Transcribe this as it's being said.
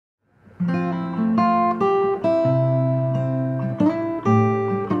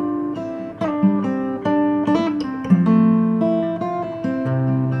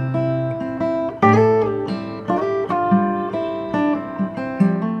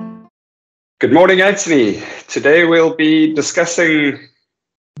Good morning, Anthony. Today we'll be discussing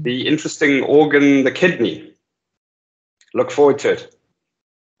the interesting organ, the kidney. Look forward to it.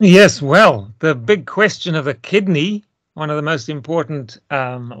 Yes, well, the big question of the kidney, one of the most important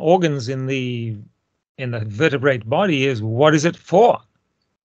organs in the vertebrate body, is what is it for?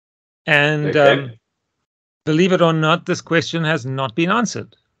 And believe it or not, this question has not been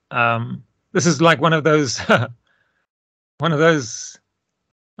answered. This is like one of those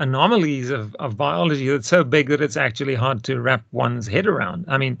anomalies of biology that's so big that it's actually hard to wrap one's head around.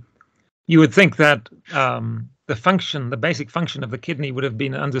 I mean, you would think that the basic function of the kidney would have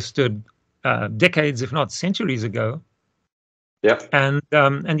been understood decades, if not centuries ago. Yeah. And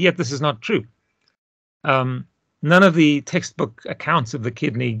yet this is not true. None of the textbook accounts of the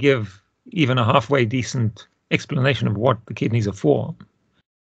kidney give even a halfway decent explanation of what the kidneys are for.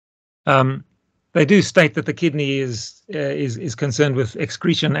 They do state that the kidney is concerned with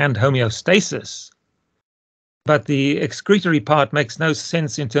excretion and homeostasis, but the excretory part makes no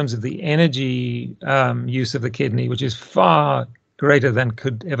sense in terms of the energy use of the kidney, which is far greater than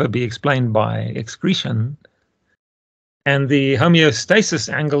could ever be explained by excretion. And the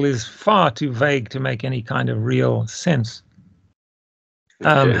homeostasis angle is far too vague to make any kind of real sense.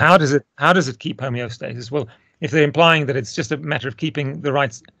 Okay. How does it keep homeostasis? Well, if they're implying that it's just a matter of keeping the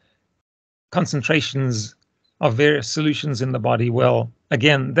right concentrations of various solutions in the body, well,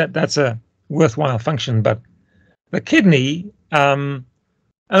 again, that's a worthwhile function. But the kidney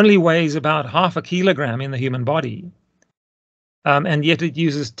only weighs about 0.5 kilogram in the human body, and yet it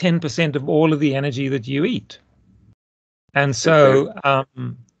uses 10% of all of the energy that you eat. And so,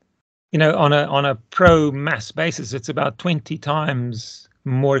 you know, on a pro mass basis, it's about 20 times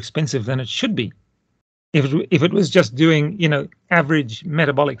more expensive than it should be if it was just doing, you know, average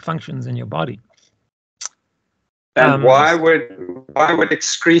metabolic functions in your body. And why would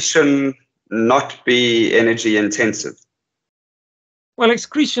excretion not be energy intensive? Well,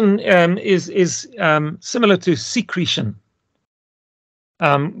 excretion is similar to secretion.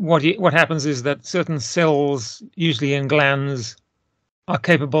 What happens is that certain cells, usually in glands, are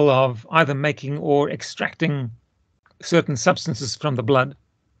capable of either making or extracting certain substances from the blood,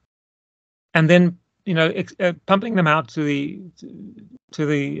 and then, you know, pumping them out to the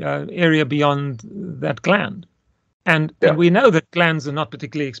area beyond that gland. And we know that glands are not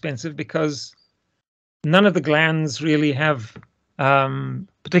particularly expensive because none of the glands really have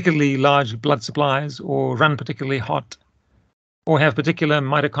particularly large blood supplies or run particularly hot or have particular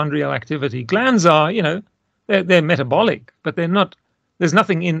mitochondrial activity. Glands are, you know, they're metabolic, but they're not. There's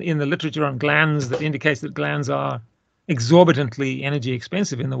nothing in the literature on glands that indicates that glands are exorbitantly energy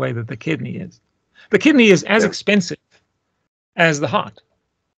expensive in the way that the kidney is. The kidney is as expensive as the heart.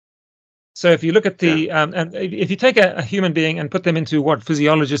 So if you look at the, and if you take a human being and put them into what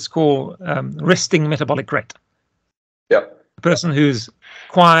physiologists call resting metabolic rate, a person who's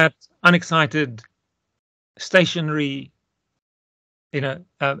quiet, unexcited, stationary, you know,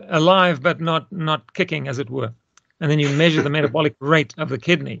 alive but not kicking, as it were, and then you measure the metabolic rate of the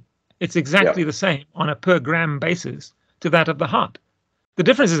kidney, it's exactly the same on a per gram basis to that of the heart. The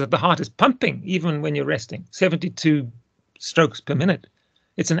difference is that the heart is pumping even when you're resting, 72 strokes per minute.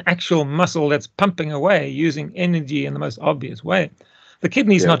 It's an actual muscle that's pumping away using energy in the most obvious way. The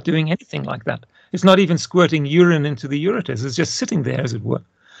kidney's not doing anything like that. It's not even squirting urine into the ureters. It's just sitting there, as it were.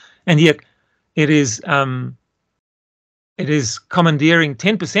 And yet it is commandeering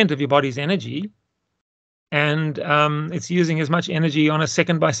 10% of your body's energy, and it's using as much energy on a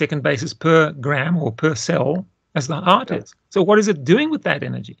second-by-second basis per gram or per cell as the heart is. So what is it doing with that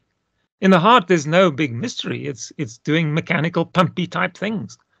energy? In the heart, there's no big mystery. It's doing mechanical, pumpy type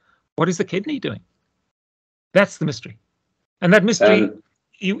things. What is the kidney doing? That's the mystery. And that mystery,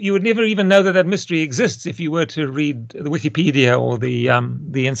 you would never even know that mystery exists if you were to read the Wikipedia or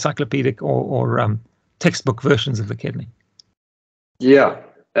the encyclopedic or textbook versions of the kidney. Yeah.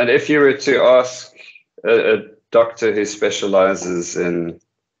 And if you were to ask a doctor who specializes in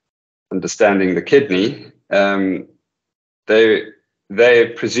understanding the kidney, they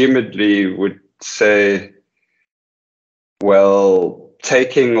presumably would say, well,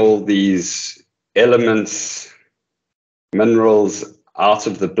 taking all these elements, minerals out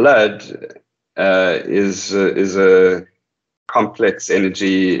of the blood is a complex,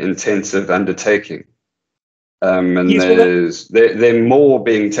 energy-intensive undertaking. And they're more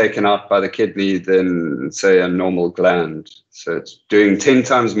being taken out by the kidney than, say, a normal gland. So it's doing 10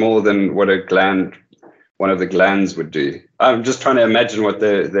 times more than what one of the glands would do. I'm just trying to imagine what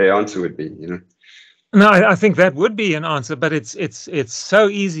their answer would be, you know. No, I think that would be an answer, but it's so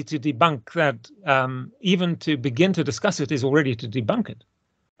easy to debunk that even to begin to discuss it is already to debunk it.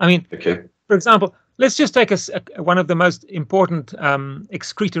 I mean, For example, let's just take one of the most important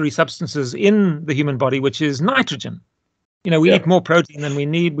excretory substances in the human body, which is nitrogen. You know, we eat more protein than we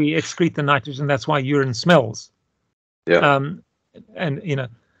need. We excrete the nitrogen. That's why urine smells. Yeah. And, you know,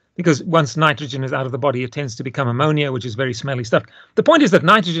 because once nitrogen is out of the body, it tends to become ammonia, which is very smelly stuff. The point is that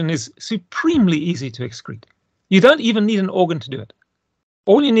nitrogen is supremely easy to excrete. You don't even need an organ to do it.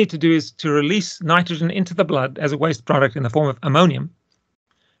 All you need to do is to release nitrogen into the blood as a waste product in the form of ammonium.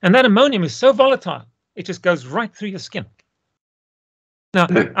 And that ammonium is so volatile, it just goes right through your skin. Now,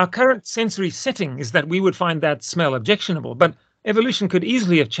 our current sensory setting is that we would find that smell objectionable, but evolution could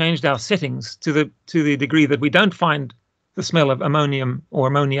easily have changed our settings to the degree that we don't find the smell of ammonium or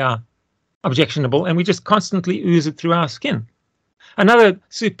ammonia objectionable, and we just constantly ooze it through our skin. Another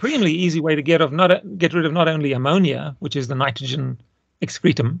supremely easy way to get rid of not only ammonia, which is the nitrogen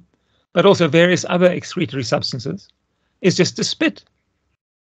excretum, but also various other excretory substances, is just to spit.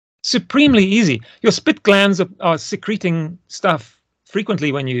 Supremely easy. Your spit glands are secreting stuff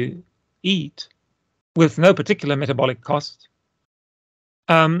frequently when you eat with no particular metabolic cost.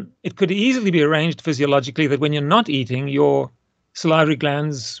 It could easily be arranged physiologically that when you're not eating, your salivary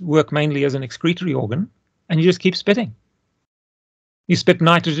glands work mainly as an excretory organ, and you just keep spitting. You spit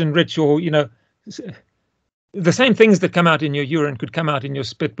nitrogen-rich, or, you know, the same things that come out in your urine could come out in your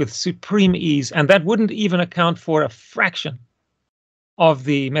spit with supreme ease, and that wouldn't even account for a fraction of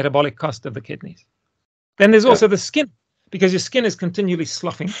the metabolic cost of the kidneys. Then there's also the skin, because your skin is continually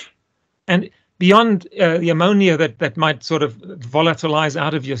sloughing, and beyond the ammonia that might sort of volatilize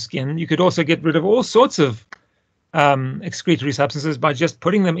out of your skin, you could also get rid of all sorts of excretory substances by just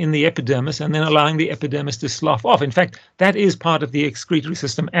putting them in the epidermis and then allowing the epidermis to slough off. In fact, that is part of the excretory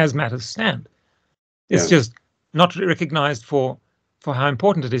system as matters stand. It's just not recognized for how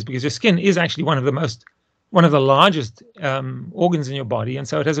important it is, because your skin is actually one of the largest organs in your body, and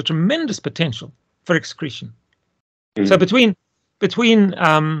so it has a tremendous potential for excretion. So between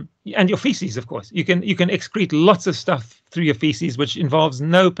and your feces, of course, you can excrete lots of stuff through your feces, which involves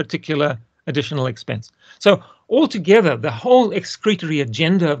no particular additional expense. So altogether, the whole excretory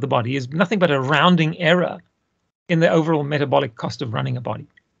agenda of the body is nothing but a rounding error in the overall metabolic cost of running a body.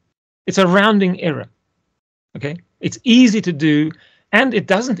 It's a rounding error. Okay, it's easy to do, and it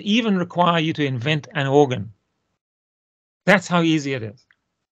doesn't even require you to invent an organ. That's how easy it is.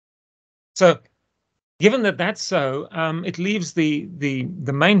 So, given that that's so, it leaves the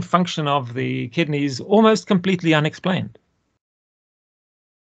main function of the kidneys almost completely unexplained.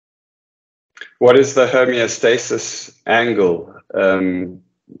 What is the homeostasis angle?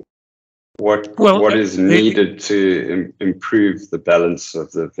 What is needed to improve the balance of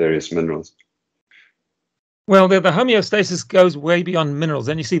the various minerals? Well, the homeostasis goes way beyond minerals,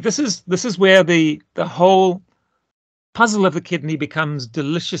 and you see, this is where the whole puzzle of the kidney becomes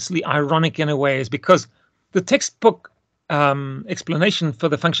deliciously ironic in a way, is because the textbook explanation for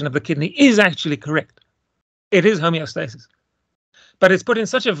the function of the kidney is actually correct. It is homeostasis. But it's put in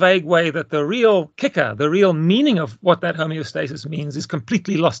such a vague way that the real kicker, the real meaning of what that homeostasis means, is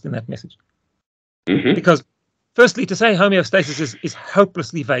completely lost in that message. Because, firstly, to say homeostasis is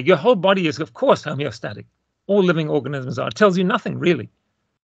hopelessly vague. Your whole body is, of course, homeostatic. All living organisms are. It tells you nothing, really.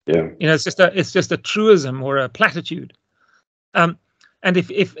 Yeah. You know, it's just a truism or a platitude. And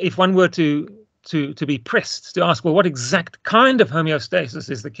if one were to be pressed to ask, well, what exact kind of homeostasis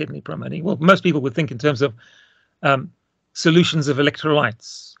is the kidney promoting? Well, most people would think in terms of solutions of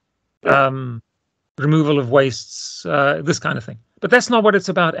electrolytes, removal of wastes, this kind of thing. But that's not what it's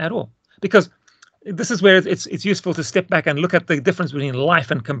about at all, because this is where it's useful to step back and look at the difference between life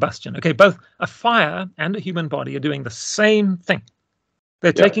and combustion. Okay, both a fire and a human body are doing the same thing.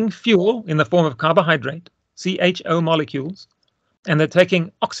 They're taking fuel in the form of carbohydrate, CHO molecules, and they're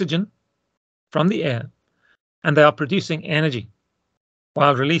taking oxygen from the air, and they are producing energy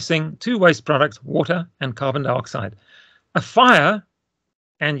while releasing two waste products, water and carbon dioxide. A fire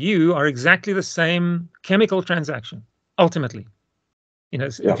and you are exactly the same chemical transaction, ultimately. You know,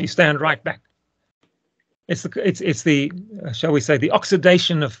 if you stand right back. It's the shall we say, the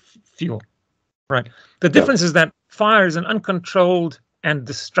oxidation of fuel, right? The difference is that fire is an uncontrolled and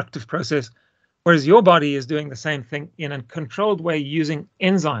destructive process, whereas your body is doing the same thing in a controlled way using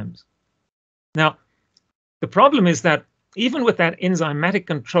enzymes. Now, the problem is that even with that enzymatic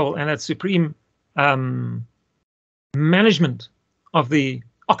control and that supreme management of the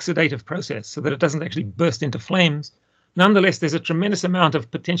oxidative process so that it doesn't actually burst into flames, nonetheless, there's a tremendous amount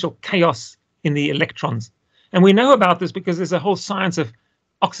of potential chaos in the electrons. And we know about this because there's a whole science of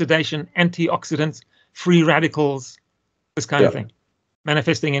oxidation, antioxidants, free radicals, this kind of thing,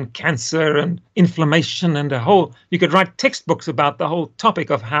 manifesting in cancer and inflammation and you could write textbooks about the whole topic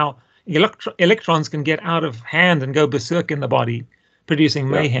of how electrons can get out of hand and go berserk in the body, producing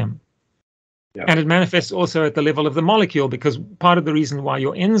mayhem. Yeah. And it manifests also at the level of the molecule, because part of the reason why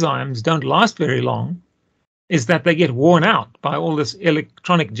your enzymes don't last very long is that they get worn out by all this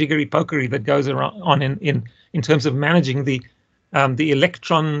electronic jiggery pokery that goes on in terms of managing the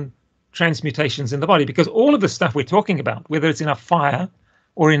electron transmutations in the body. Because all of the stuff we're talking about, whether it's in a fire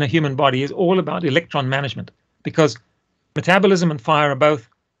or in a human body, is all about electron management. Because metabolism and fire are both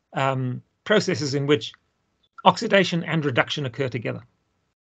processes in which oxidation and reduction occur together.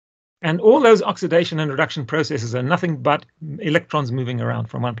 And all those oxidation and reduction processes are nothing but electrons moving around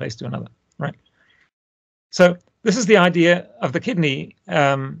from one place to another, right? So this is the idea of the kidney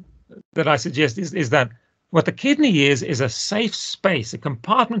that I suggest is that what the kidney is a safe space, a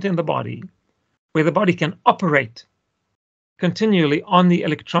compartment in the body where the body can operate continually on the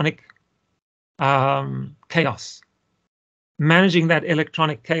electronic chaos, managing that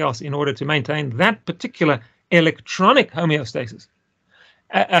electronic chaos in order to maintain that particular electronic homeostasis.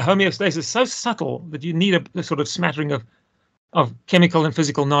 A homeostasis so subtle that you need a sort of smattering of chemical and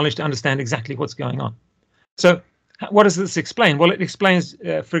physical knowledge to understand exactly what's going on. So what does this explain? Well, it explains,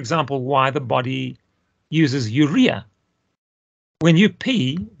 for example, why the body uses urea. When you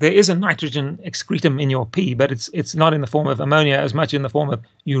pee, there is a nitrogen excretum in your pee, but it's not in the form of ammonia as much in the form of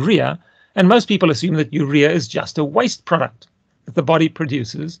urea. And most people assume that urea is just a waste product that the body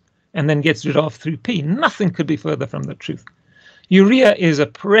produces and then gets rid of through pee. Nothing could be further from the truth. Urea is a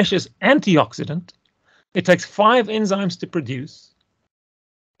precious antioxidant. It takes 5 enzymes to produce.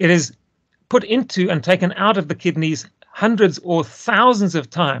 It is put into and taken out of the kidneys hundreds or thousands of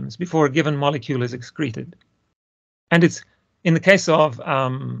times before a given molecule is excreted. And it's, in the case of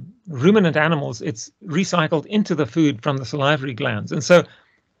ruminant animals, it's recycled into the food from the salivary glands. And so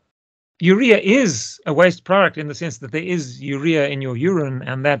urea is a waste product in the sense that there is urea in your urine,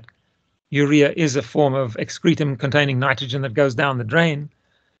 and that urea is a form of excretum containing nitrogen that goes down the drain.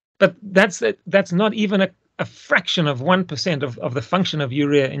 But that's not even a fraction of 1% of the function of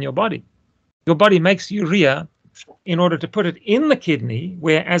urea in your body. Your body makes urea in order to put it in the kidney,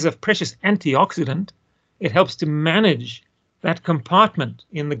 where as a precious antioxidant, it helps to manage that compartment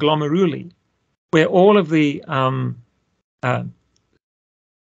in the glomeruli, where all of the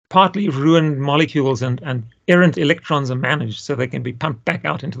partly ruined molecules and errant electrons are managed so they can be pumped back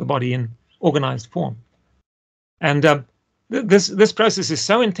out into the body in organized form. And this process is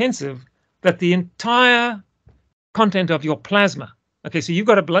so intensive that the entire content of your plasma, okay, so you've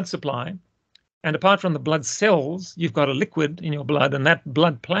got a blood supply, and apart from the blood cells, you've got a liquid in your blood, and that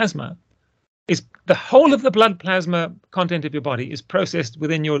blood plasma is the whole of the blood plasma content of your body is processed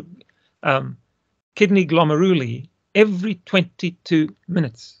within your kidney glomeruli every 22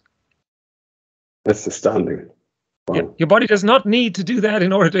 minutes. That's astounding. Wow. Yeah, your body does not need to do that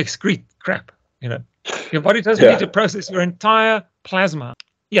in order to excrete crap. You know, your body doesn't need to process your entire plasma.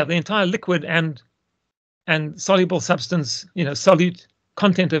 Yeah, the entire liquid and soluble substance, you know, solute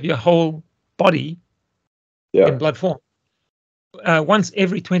content of your whole body in blood form once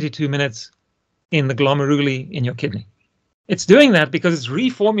every 22 minutes in the glomeruli in your kidney. It's doing that because it's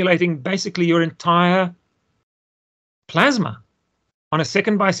reformulating basically your entire plasma on a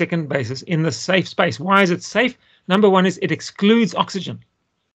second-by-second basis in the safe space. Why is it safe? Number one is it excludes oxygen.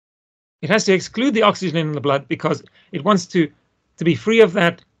 It has to exclude the oxygen in the blood because it wants to be free of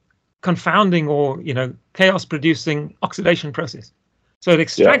that confounding or, you know, chaos-producing oxidation process. So it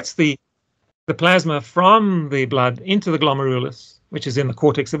extracts the plasma from the blood into the glomerulus, which is in the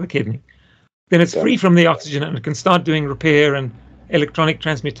cortex of the kidney. Then it's free from the oxygen, and it can start doing repair and electronic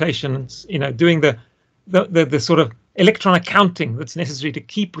transmutation, you know, doing the sort of electron accounting that's necessary to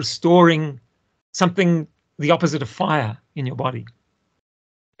keep restoring something the opposite of fire in your body.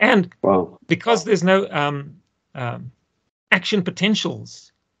 And because there's no action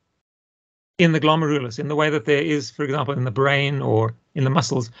potentials in the glomerulus in the way that there is, for example, in the brain or in the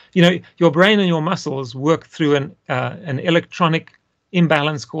muscles, you know, your brain and your muscles work through an electronic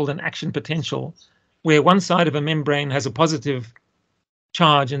imbalance called an action potential, where one side of a membrane has a positive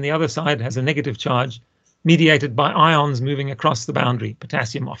charge and the other side has a negative charge, mediated by ions moving across the boundary,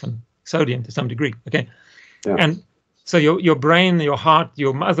 potassium, often sodium to some degree. Okay, and so your brain, your heart,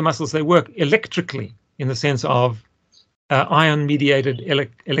 your other muscles, they work electrically in the sense of ion-mediated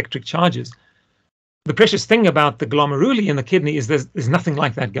electric charges. The precious thing about the glomeruli in the kidney is there's nothing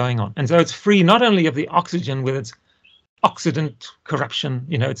like that going on, and so it's free not only of the oxygen with its oxidant corruption,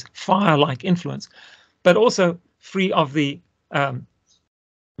 you know, its fire-like influence, but also free of the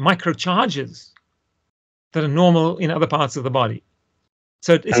microcharges that are normal in other parts of the body.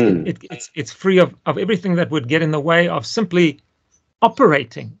 So it's free of everything that would get in the way of simply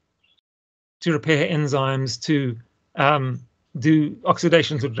operating to repair enzymes, to do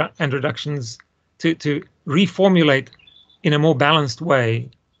oxidations and reductions, to reformulate in a more balanced way,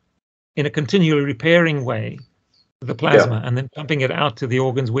 in a continually repairing way, the plasma, and then pumping it out to the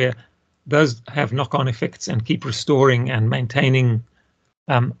organs where those have knock-on effects and keep restoring and maintaining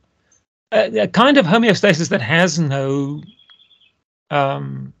a kind of homeostasis that has no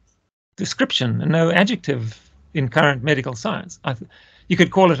description and no adjective in current medical science. You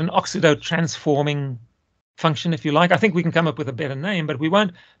could call it an oxidotransforming function, if you like. I think we can come up with a better name, but we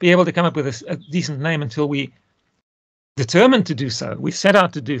won't be able to come up with a decent name until we determined to do so. We set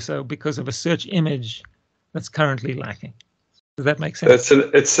out to do so because of a search image that's currently lacking. Does that make sense?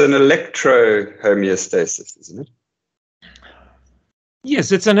 It's an electro-homeostasis, isn't it?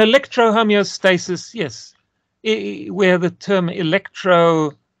 Yes, it's an electro-homeostasis, yes, where the term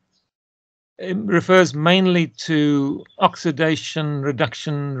electro refers mainly to oxidation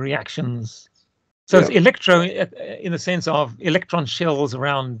reduction reactions. So it's electro in the sense of electron shells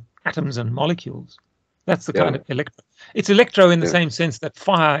around atoms and molecules. That's the kind of electro. It's electro in the same sense that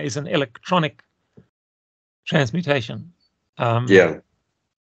fire is an electronic transmutation.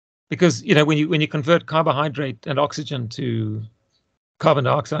 Because when you convert carbohydrate and oxygen to carbon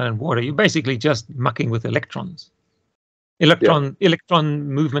dioxide and water, you're basically just mucking with electrons. Electron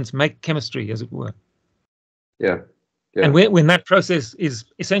movements make chemistry, as it were. And when that process is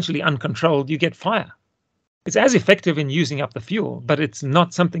essentially uncontrolled, you get fire. It's as effective in using up the fuel, but it's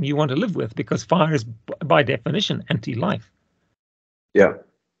not something you want to live with, because fire is by definition anti-life.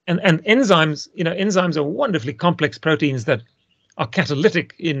 And enzymes, enzymes are wonderfully complex proteins that are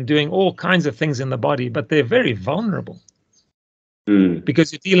catalytic in doing all kinds of things in the body, but they're very vulnerable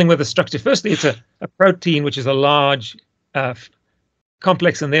because you're dealing with a structure. Firstly, it's a protein, which is a large,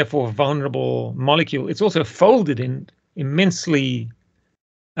 complex and therefore vulnerable molecule. It's also folded in immensely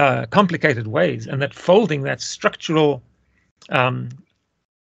complicated ways, and that folding, that structural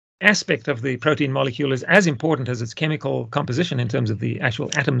aspect of the protein molecule is as important as its chemical composition in terms of the actual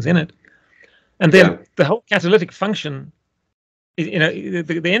atoms in it. And then the whole catalytic function,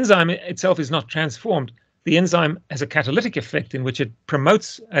 the enzyme itself is not transformed. The enzyme has a catalytic effect in which it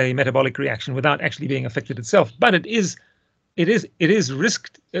promotes a metabolic reaction without actually being affected itself. But it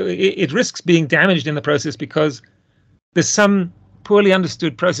risks being damaged in the process because there's some poorly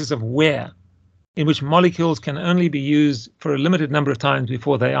understood process of wear in which molecules can only be used for a limited number of times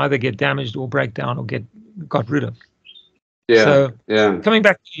before they either get damaged or break down or get got rid of. Coming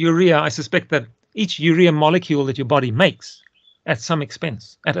back to urea, I suspect that each urea molecule that your body makes at some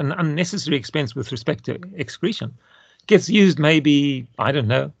expense, at an unnecessary expense with respect to excretion, gets used maybe, I don't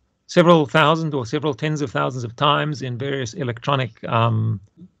know, several thousand or several tens of thousands of times in various electronic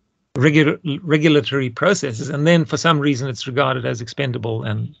regulatory processes, and then for some reason it's regarded as expendable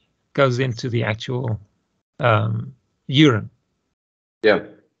and goes into the actual urine. And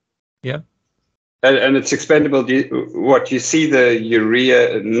it's expendable. You see the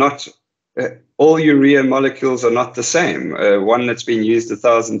urea, not all urea molecules are not the same. One that's been used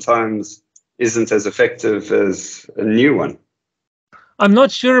 1,000 times isn't as effective as a new one. I'm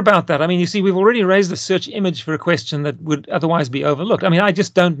not sure about that. I mean, you see, we've already raised a search image for a question that would otherwise be overlooked. I mean, I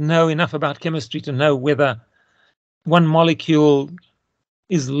just don't know enough about chemistry to know whether one molecule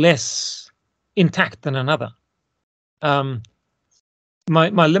is less intact than another. My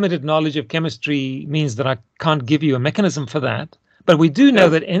limited knowledge of chemistry means that I can't give you a mechanism for that. But we do know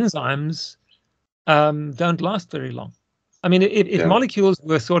that enzymes don't last very long. I mean, if molecules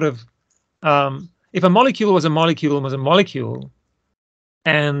were sort of, if a molecule was a molecule and was a molecule,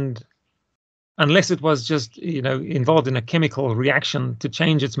 and unless it was just, involved in a chemical reaction to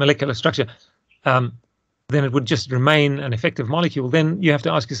change its molecular structure, then it would just remain an effective molecule. Then you have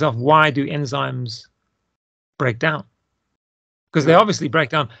to ask yourself, why do enzymes break down? Because they obviously break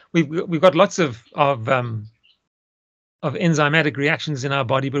down. We've got lots of enzymatic reactions in our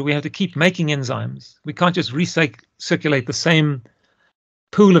body, but we have to keep making enzymes. We can't just recirculate the same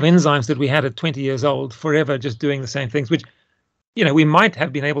pool of enzymes that we had at 20 years old forever, just doing the same things, which, we might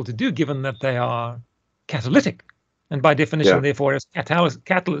have been able to do given that they are catalytic. And by definition, therefore, as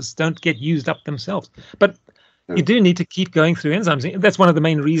catalysts don't get used up themselves. But you do need to keep going through enzymes. That's one of the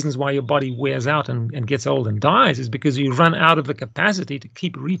main reasons why your body wears out and gets old and dies, is because you run out of the capacity to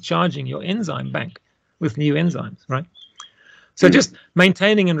keep recharging your enzyme bank with new enzymes, right? So just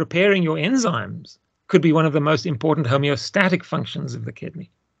maintaining and repairing your enzymes could be one of the most important homeostatic functions of the kidney.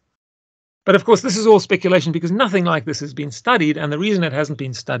 But of course, this is all speculation because nothing like this has been studied. And the reason it hasn't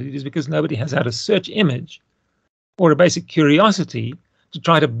been studied is because nobody has had a search image or a basic curiosity to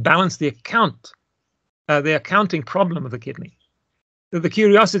try to balance the accounting problem of the kidney. the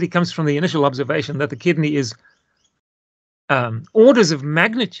curiosity comes from the initial observation that the kidney is orders of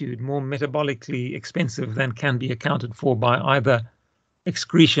magnitude more metabolically expensive than can be accounted for by either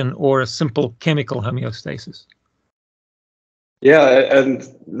excretion or a simple chemical homeostasis. Yeah, and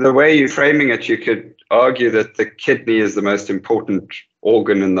the way you're framing it, you could argue that the kidney is the most important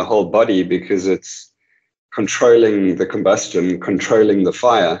organ in the whole body because it's controlling the combustion, controlling the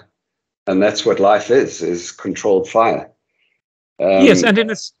fire, and that's what life is controlled fire. Yes, and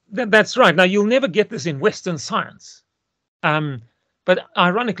that's right. Now, you'll never get this in Western science. But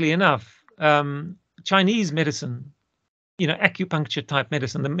ironically enough, Chinese medicine, acupuncture type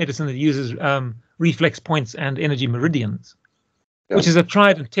medicine, the medicine that uses reflex points and energy meridians, which is a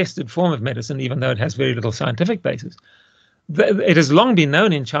tried and tested form of medicine, even though it has very little scientific basis. It has long been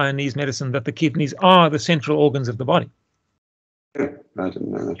known in Chinese medicine that the kidneys are the central organs of the body. Yeah, I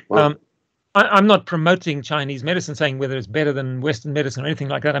didn't know that. Wow. I'm not promoting Chinese medicine, saying whether it's better than Western medicine or anything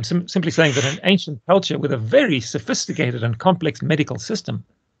like that. I'm simply saying that an ancient culture with a very sophisticated and complex medical system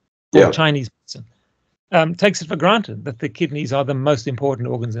called Chinese medicine takes it for granted that the kidneys are the most important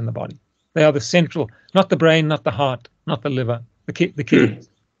organs in the body. They are the central, not the brain, not the heart, not the liver, the kidneys.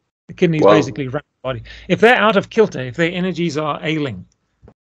 The kidneys basically run the body. If they're out of kilter, if their energies are ailing,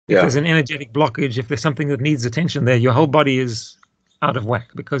 if there's an energetic blockage, if there's something that needs attention there, your whole body is out of whack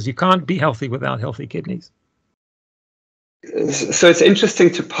because you can't be healthy without healthy kidneys. So it's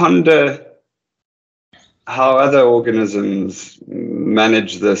interesting to ponder how other organisms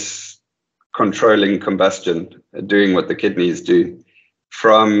manage this controlling combustion, doing what the kidneys do,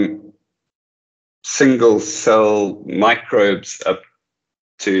 from single cell microbes up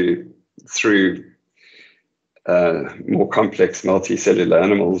to through more complex multicellular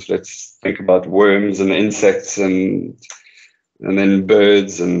animals. Let's think about worms and insects and then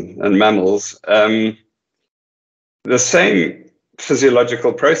birds and mammals. The same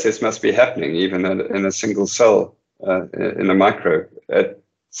physiological process must be happening even in a single cell, in a microbe at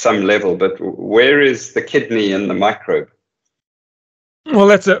some level. But where is the kidney in the microbe? Well,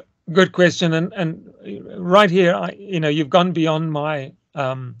 that's a good question. And right here, you've gone beyond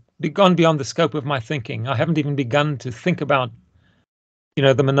beyond the scope of my thinking. I haven't even begun to think about,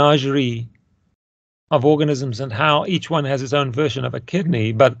 the menagerie of organisms and how each one has its own version of a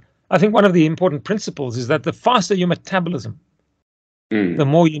kidney. But I think one of the important principles is that the faster your metabolism, the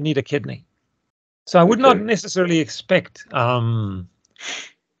more you need a kidney. So I would not necessarily expect something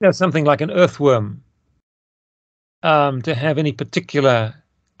like an earthworm to have any particular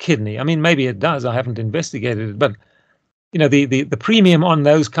kidney. I mean, maybe it does. I haven't investigated it, but the premium on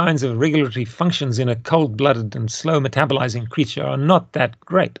those kinds of regulatory functions in a cold-blooded and slow metabolizing creature are not that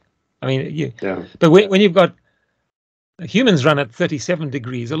great. I mean, but when you've got humans run at 37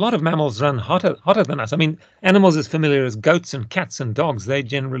 degrees, a lot of mammals run hotter than us. I mean, animals as familiar as goats and cats and dogs, they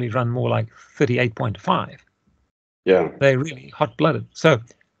generally run more like 38.5. Yeah. They're really hot-blooded. So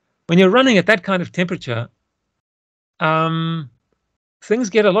when you're running at that kind of temperature, things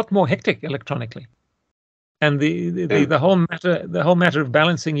get a lot more hectic electronically. And the whole matter of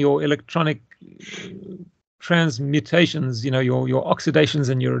balancing your electronic transmutations, your oxidations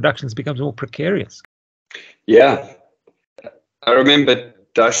and your reductions becomes more precarious. Yeah. I remember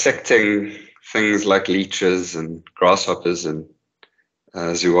dissecting things like litres and grasshoppers in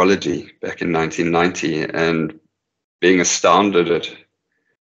zoology back in 1990 and being astounded at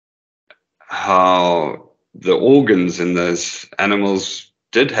how the organs in those animals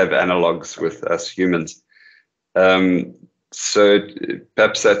did have analogs with us humans. So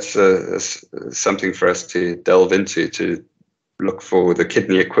perhaps that's something for us to delve into, to look for the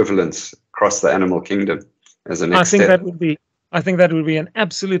kidney equivalents across the animal kingdom as a next step. I think that would be an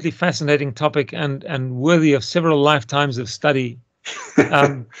absolutely fascinating topic and worthy of several lifetimes of study.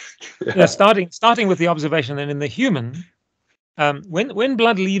 Starting with the observation that in the human, when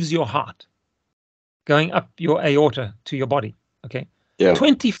blood leaves your heart, going up your aorta to your body,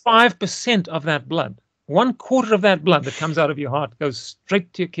 25% of that blood, 1/4 of that blood that comes out of your heart goes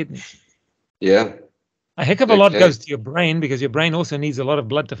straight to your kidneys. Yeah. A heck of a lot goes to your brain because your brain also needs a lot of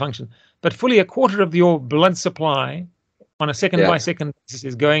blood to function. But fully 1/4 of your blood supply on a second-by-second basis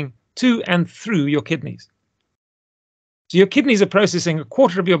is going to and through your kidneys. So your kidneys are processing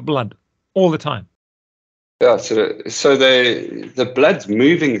 1/4 of your blood all the time. Yeah, so the blood's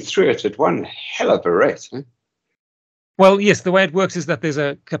moving through it at one hell of a rate. Huh? Well, yes, the way it works is that there's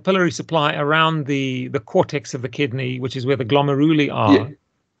a capillary supply around the cortex of the kidney, which is where the glomeruli are.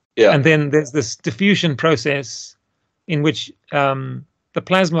 Yeah. And then there's this diffusion process in which the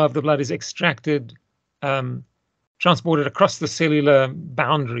plasma of the blood is extracted, transported across the cellular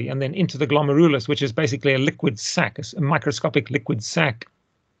boundary and then into the glomerulus, which is basically a liquid sac, a microscopic liquid sac.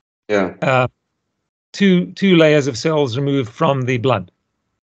 Yeah. Two layers of cells removed from the blood.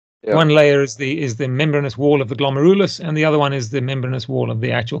 Yeah. One layer is the membranous wall of the glomerulus, and the other one is the membranous wall of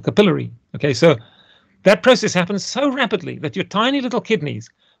the actual capillary. Okay, so that process happens so rapidly that your tiny little kidneys,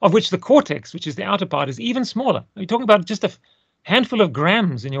 of which the cortex, which is the outer part, is even smaller. You're talking about just a handful of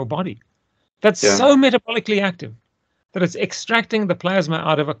grams in your body. That's so metabolically active that it's extracting the plasma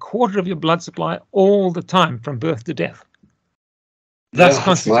out of a quarter of your blood supply all the time from birth to death.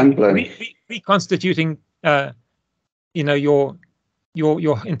 Thus reconstituting, your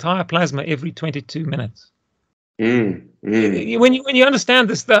entire plasma every 22 minutes. When you understand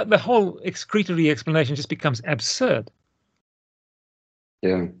this, the whole excretory explanation just becomes absurd.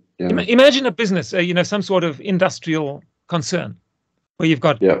 Yeah. Imagine a business, some sort of industrial concern, where you've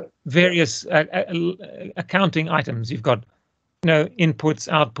got various accounting items. You've got, inputs,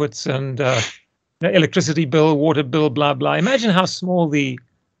 outputs, and electricity bill, water bill, blah blah. Imagine how small the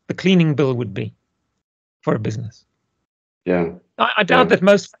cleaning bill would be for a business. Yeah. I doubt that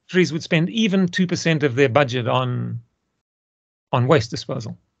most factories would spend even 2% of their budget on waste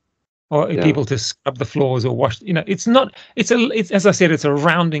disposal, or people to scrub the floors or wash. It's not. It's as I said, it's a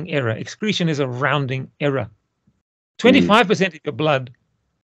rounding error. Excretion is a rounding error. 25% of your blood,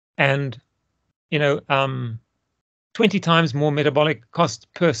 and 20 times more metabolic cost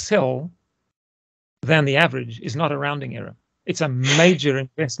per cell than the average is not a rounding error. It's a major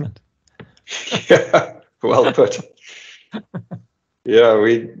investment. Yeah, well put. Yeah,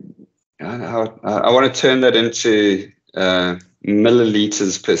 I want to turn that into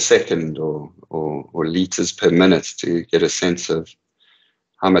milliliters per second or liters per minute to get a sense of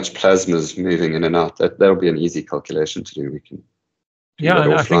how much plasma is moving in and out. That'll be an easy calculation to do. We can. Yeah,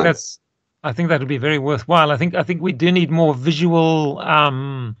 and I think that would be very worthwhile. I think we do need more visual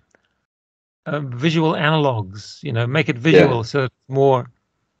visual analogs. Make it visual so it's more.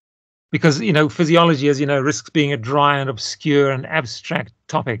 Because, physiology, as you know, risks being a dry and obscure and abstract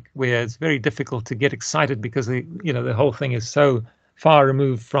topic where it's very difficult to get excited because the whole thing is so far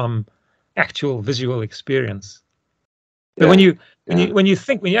removed from actual visual experience. But when you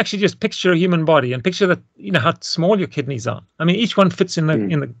actually just picture a human body and picture that, how small your kidneys are. I mean, each one fits in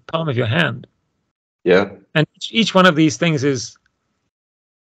the palm of your hand. Yeah. And each one of these things is,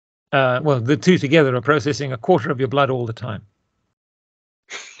 the two together are processing a quarter of your blood all the time.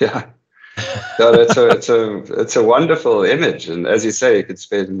 Yeah. No, it's a wonderful image, and as you say, you could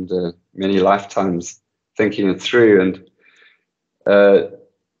spend many lifetimes thinking it through. And I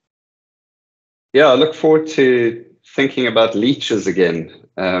look forward to thinking about leeches again.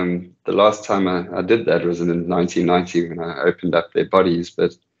 The last time I did that was in 1990 when I opened up their bodies.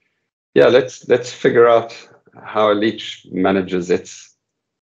 But let's figure out how a leech manages its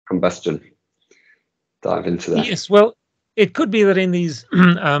combustion. Dive into that. Yes, well, it could be that in these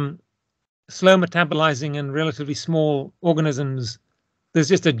slow metabolizing and relatively small organisms, there's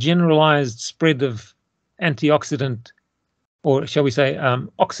just a generalized spread of antioxidant, or shall we say,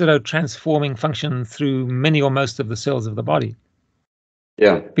 oxidotransforming function through many or most of the cells of the body.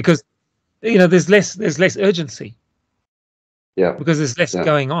 Yeah. Because there's less urgency. Yeah. Because there's less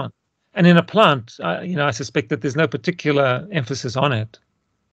going on. And in a plant, I suspect that there's no particular emphasis on it.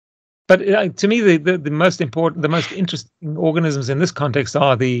 But to me, the most important, the most interesting organisms in this context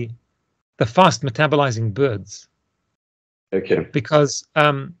are the fast metabolizing birds. Okay. Because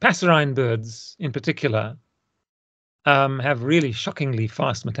passerine birds, in particular, have really shockingly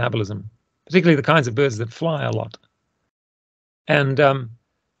fast metabolism, particularly the kinds of birds that fly a lot. And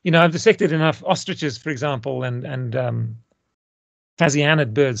I've dissected enough ostriches, for example, and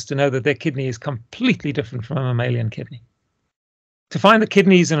phasianid birds to know that their kidney is completely different from a mammalian kidney. To find the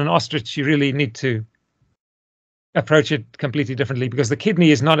kidneys in an ostrich, you really need to approach it completely differently, because the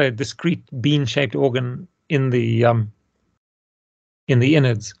kidney is not a discrete bean-shaped organ in the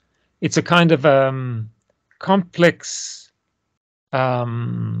innards. It's a kind of complex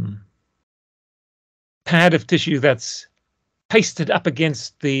pad of tissue that's pasted up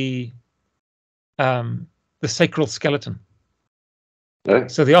against the sacral skeleton. Yeah.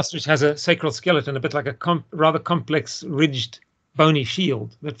 So the ostrich has a sacral skeleton, a bit like a rather complex ridged bony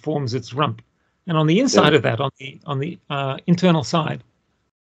shield that forms its rump. And on the inside of that, on the internal side,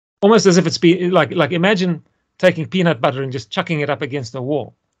 almost as if it's like imagine taking peanut butter and just chucking it up against a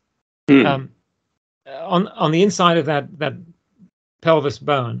wall. On the inside of that pelvis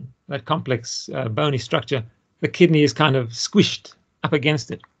bone, that complex bony structure, the kidney is kind of squished up against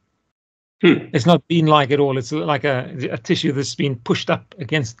it. It's not bean-like at all. It's like a tissue that's been pushed up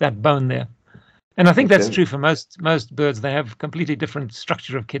against that bone there. And I think that's Okay. true for most birds. They have completely different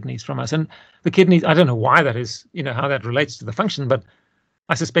structure of kidneys from us. And the kidneys, I don't know why that is, how that relates to the function, but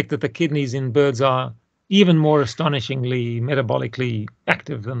I suspect that the kidneys in birds are even more astonishingly metabolically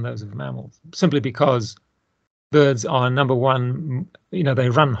active than those of mammals, simply because birds are, number one, they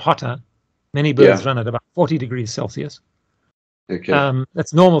run hotter. Many birds Yeah. run at about 40 degrees Celsius. Okay.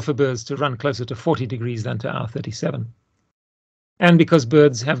 That's normal for birds to run closer to 40 degrees than to our 37. And because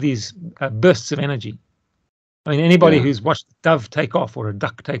birds have these bursts of energy. I mean, anybody Yeah. who's watched a dove take off or a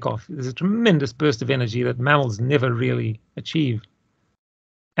duck take off, there's a tremendous burst of energy that mammals never really achieve.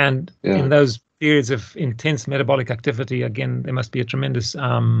 And Yeah. in those periods of intense metabolic activity, again, there must be a tremendous,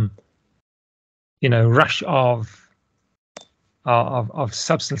 rush of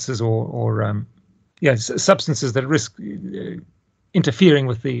substances or substances that risk interfering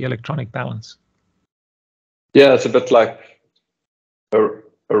with the electronic balance. Yeah, it's a bit like a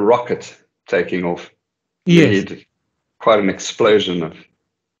rocket taking off. You Yes. need quite an explosion of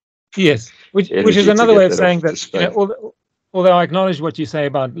which energy is to another get way of that saying off to that, space. although I acknowledge what you say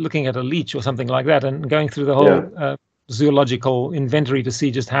about looking at a leech or something like that and going through the whole zoological inventory to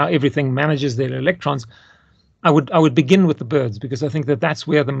see just how everything manages their electrons, I would begin with the birds, because I think that that's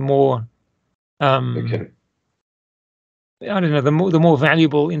where the more Okay. I don't know, the more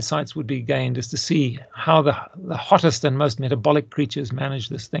valuable insights would be gained, is to see how the hottest and most metabolic creatures manage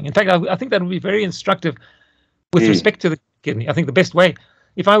this thing. In fact, I think that would be very instructive with respect to the kidney. I think the best way,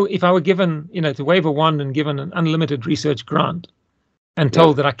 if I were given, to wave a wand and given an unlimited research grant and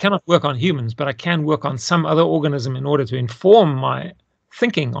told that I cannot work on humans, but I can work on some other organism in order to inform my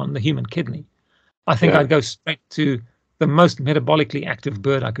thinking on the human kidney, I think I'd go straight to the most metabolically active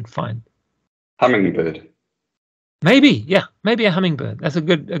bird I could find. Hummingbird. Maybe a hummingbird. That's a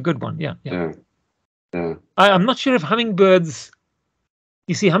good one. Yeah. I'm not sure if hummingbirds.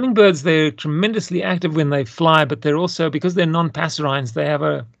 You see, hummingbirds, they're tremendously active when they fly, but they're also, because they're non-passerines, they have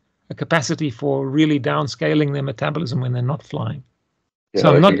a capacity for really downscaling their metabolism when they're not flying. Yeah,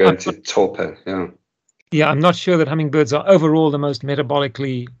 so they can go into torpor. Yeah. I'm not sure that hummingbirds are overall the most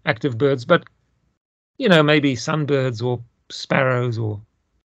metabolically active birds, but maybe sunbirds or sparrows or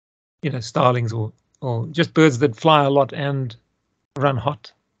starlings or just birds that fly a lot and run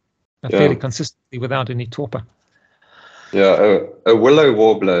hot fairly consistently without any torpor. Yeah, a willow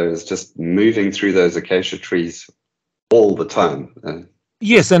warbler is just moving through those acacia trees all the time.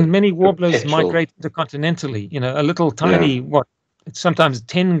 Yes, and many warblers migrate intercontinentally. A little tiny, it's sometimes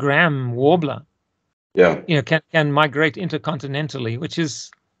 10-gram warbler. Can migrate intercontinentally, which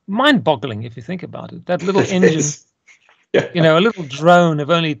is mind-boggling if you think about it. That little engine, a little drone of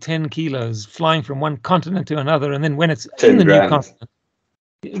only 10 kilos flying from one continent to another, and then when it's in the new continent,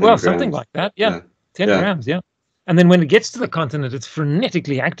 something like that, 10 grams, and then when it gets to the continent, it's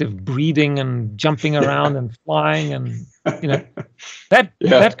frenetically active, breeding and jumping around and flying, and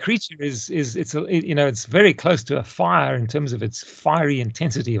that creature it's very close to a fire in terms of its fiery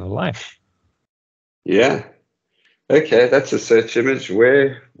intensity of life. Yeah. Okay, that's a search image.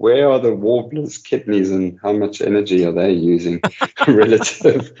 Where are the warbler's kidneys and how much energy are they using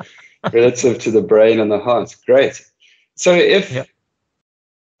relative to the brain and the heart? Great. So if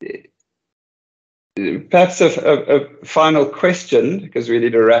perhaps a final question, because we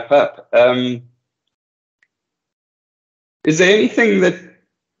need to wrap up. Is there anything that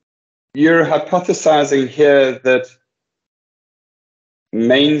you're hypothesizing here that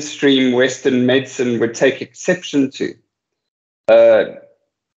mainstream Western medicine would take exception to?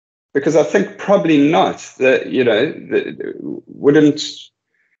 Because I think probably not. That wouldn't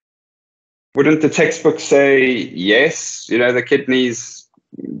the textbook say yes? The kidneys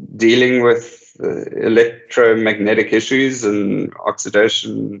dealing with electromagnetic issues and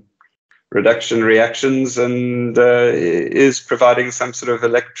oxidation reduction reactions, and is providing some sort of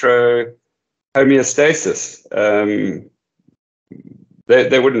electro homeostasis.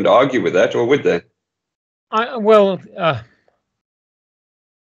 They wouldn't argue with that, or would they? I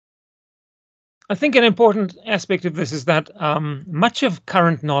think an important aspect of this is that much of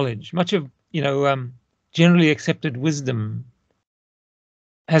current knowledge, much of generally accepted wisdom,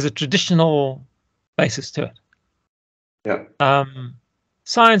 has a traditional basis to it. Yeah.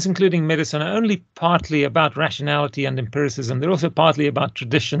 Science, including medicine, are only partly about rationality and empiricism. They're also partly about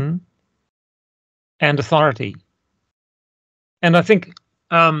tradition and authority. And I think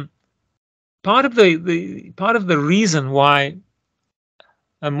part of the reason why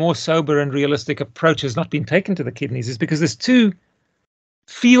a more sober and realistic approach has not been taken to the kidneys is because there's two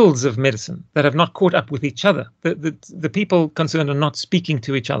fields of medicine that have not caught up with each other. The people concerned are not speaking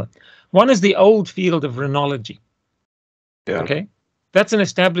to each other. One is the old field of rhenology. Yeah. Okay. that's an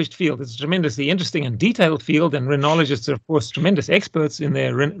established field. It's a tremendously interesting and detailed field, and rhenologists are, of course, tremendous experts in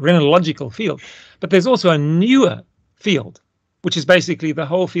their rhenological field. But there's also a newer field, which is basically the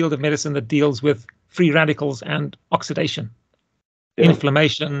whole field of medicine that deals with free radicals and oxidation,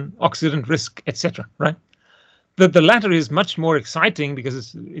 inflammation, oxidant risk, etc. Right? The latter is much more exciting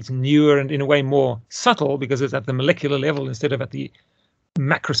because it's newer and in a way more subtle because it's at the molecular level instead of at the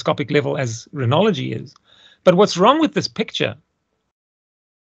macroscopic level as rhenology is. But what's wrong with this picture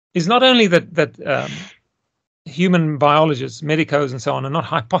is not only that human biologists, medicos, and so on are not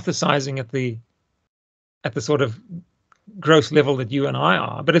hypothesizing at the sort of gross level that you and I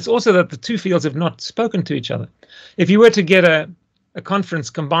are, but it's also that the two fields have not spoken to each other. If you were to get a conference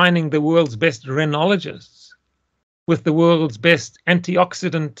combining the world's best rhenologists with the world's best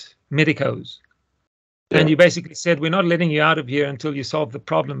antioxidant medicos, and you basically said, we're not letting you out of here until you solve the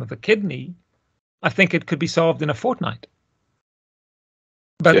problem of the kidney, I think it could be solved in a fortnight.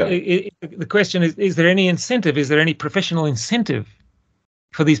 But the question is there any incentive? Is there any professional incentive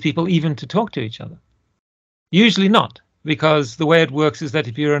for these people even to talk to each other? Usually not, because the way it works is that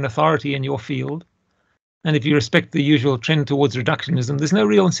if you're an authority in your field, and if you respect the usual trend towards reductionism, there's no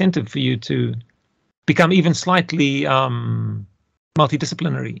real incentive for you to become even slightly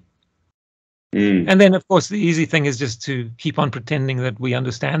multidisciplinary. And then, of course, the easy thing is just to keep on pretending that we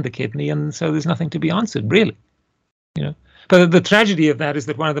understand the kidney, and so there's nothing to be answered, really. But the tragedy of that is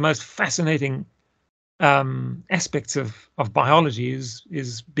that one of the most fascinating aspects of biology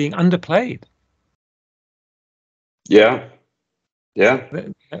is being underplayed. Yeah.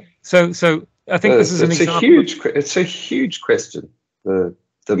 So I think this is an example. It's a huge question. The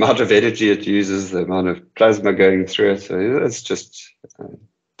amount of energy it uses, the amount of plasma going through it. It's just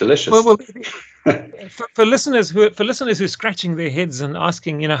delicious. Well, for listeners who are scratching their heads and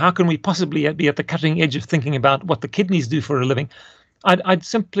asking, how can we possibly be at the cutting edge of thinking about what the kidneys do for a living? I'd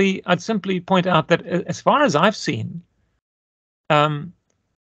simply point out that as far as I've seen,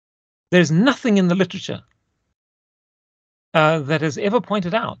 there's nothing in the literature that has ever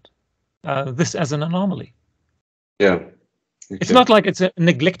pointed out this as an anomaly. Yeah. Okay. It's not like it's a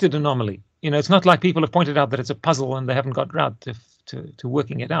neglected anomaly. It's not like people have pointed out that it's a puzzle and they haven't got round to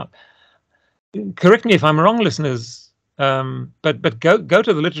working it out. Correct me if I'm wrong, listeners, but go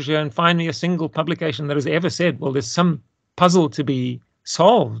to the literature and find me a single publication that has ever said, well, there's some puzzle to be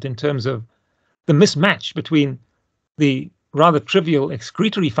solved in terms of the mismatch between the rather trivial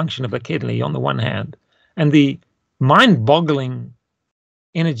excretory function of the kidney on the one hand and the mind-boggling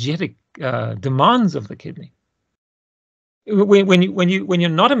energetic demands of the kidney. When you're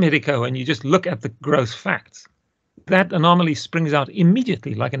not a medico and you just look at the gross facts, that anomaly springs out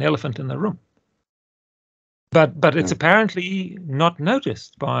immediately like an elephant in the room. But it's apparently not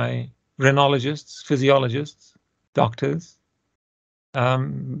noticed by rhenologists, physiologists, doctors.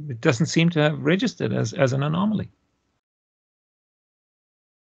 It doesn't seem to have registered as an anomaly.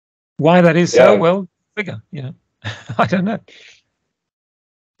 Why that is so, well, figure, I don't know.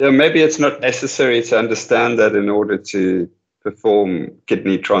 Yeah, maybe it's not necessary to understand that in order to perform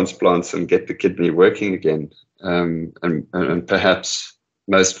kidney transplants and get the kidney working again. And perhaps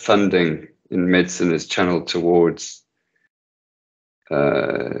most funding in medicine is channeled towards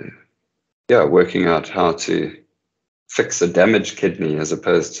working out how to fix a damaged kidney as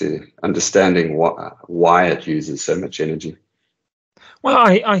opposed to understanding why it uses so much energy. Well,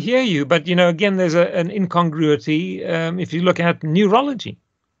 I hear you, but again, there's an incongruity if you look at neurology.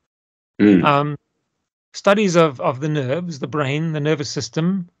 Studies of the nerves, the brain, the nervous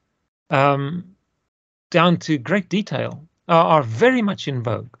system, down to great detail, are very much in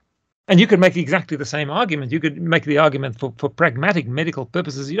vogue. And you could make exactly the same argument. You could make the argument for pragmatic medical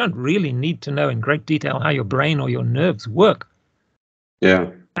purposes. You don't really need to know in great detail how your brain or your nerves work.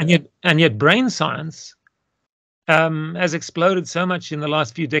 Yeah. And yet brain science has exploded so much in the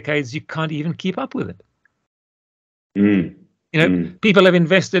last few decades, you can't even keep up with it. People have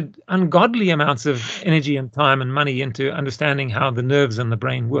invested ungodly amounts of energy and time and money into understanding how the nerves and the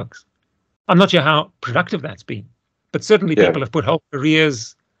brain works. I'm not sure how productive that's been, but certainly people have put whole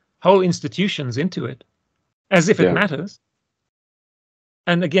careers, whole institutions into it, as if it matters.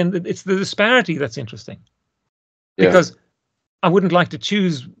 And again, it's the disparity that's interesting. Because I wouldn't like to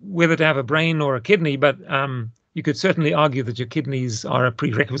choose whether to have a brain or a kidney, but you could certainly argue that your kidneys are a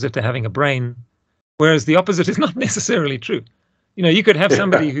prerequisite to having a brain, whereas the opposite is not necessarily true. You could have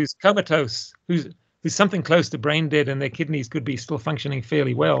somebody who's comatose, who's something close to brain dead, and their kidneys could be still functioning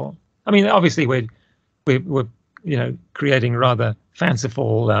fairly well. I mean, obviously we're creating rather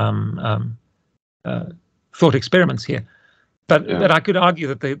fanciful thought experiments here, but I could argue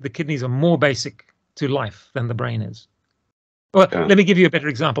that the kidneys are more basic to life than the brain is. Well, let me give you a better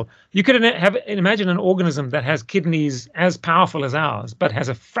example. You could imagine an organism that has kidneys as powerful as ours, but has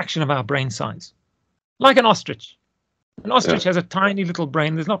a fraction of our brain size, like an ostrich. An ostrich has a tiny little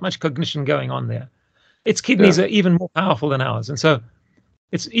brain. There's not much cognition going on there. Its kidneys are even more powerful than ours. And so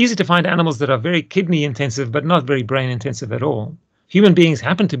it's easy to find animals that are very kidney intensive, but not very brain intensive at all. Human beings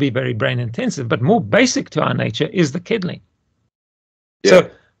happen to be very brain intensive, but more basic to our nature is the kidney. So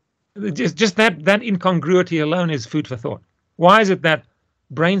just that incongruity alone is food for thought. Why is it that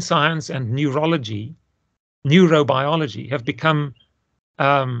brain science and neurology, neurobiology, have become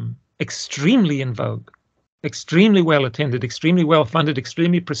extremely in vogue, extremely well attended, extremely well funded,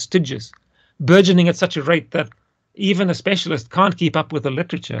 extremely prestigious, burgeoning at such a rate that even a specialist can't keep up with the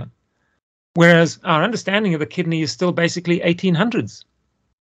literature, whereas our understanding of the kidney is still basically 1800s,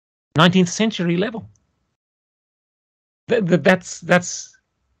 19th century level. That's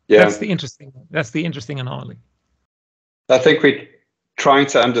the interesting anomaly. I think we're trying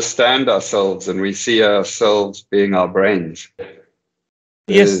to understand ourselves, and we see ourselves being our brains.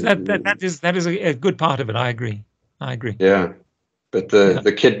 Yes, that is a good part of it. I agree. Yeah, but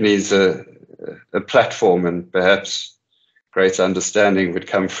the kidneys are a platform, and perhaps greater understanding would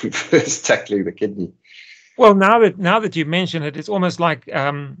come from first tackling the kidney. Well, now that you mention it, it's almost like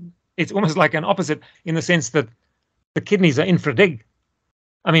an opposite, in the sense that the kidneys are infradig.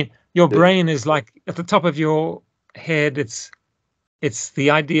 I mean, your brain is like at the top of your head. It's the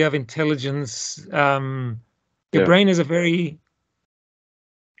idea of intelligence. Your brain is a very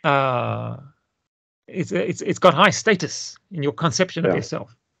it's got high status in your conception of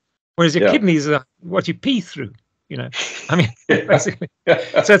yourself, whereas your kidneys are what you pee through. I mean, basically.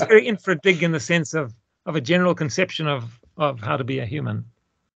 So it's very infradig in the sense of a general conception of how to be a human.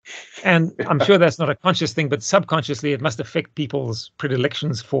 And I'm sure that's not a conscious thing, but subconsciously it must affect people's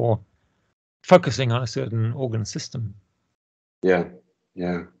predilections for focusing on a certain organ system. Yeah.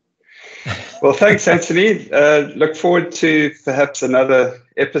 Well, thanks, Anthony. Look forward to perhaps another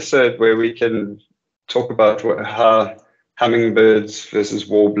episode where we can talk about how hummingbirds versus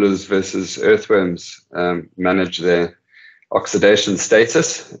warblers versus earthworms manage their oxidation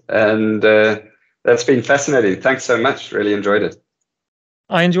status. And that's been fascinating. Thanks so much. Really enjoyed it.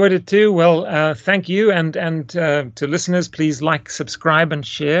 I enjoyed it too. Well, thank you. And to listeners, please like, subscribe, and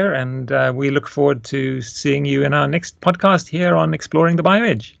share. And we look forward to seeing you in our next podcast here on Exploring the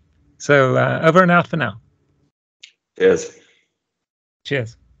BioEdge. So over and out for now. Cheers.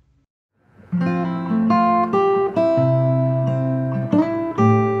 Cheers.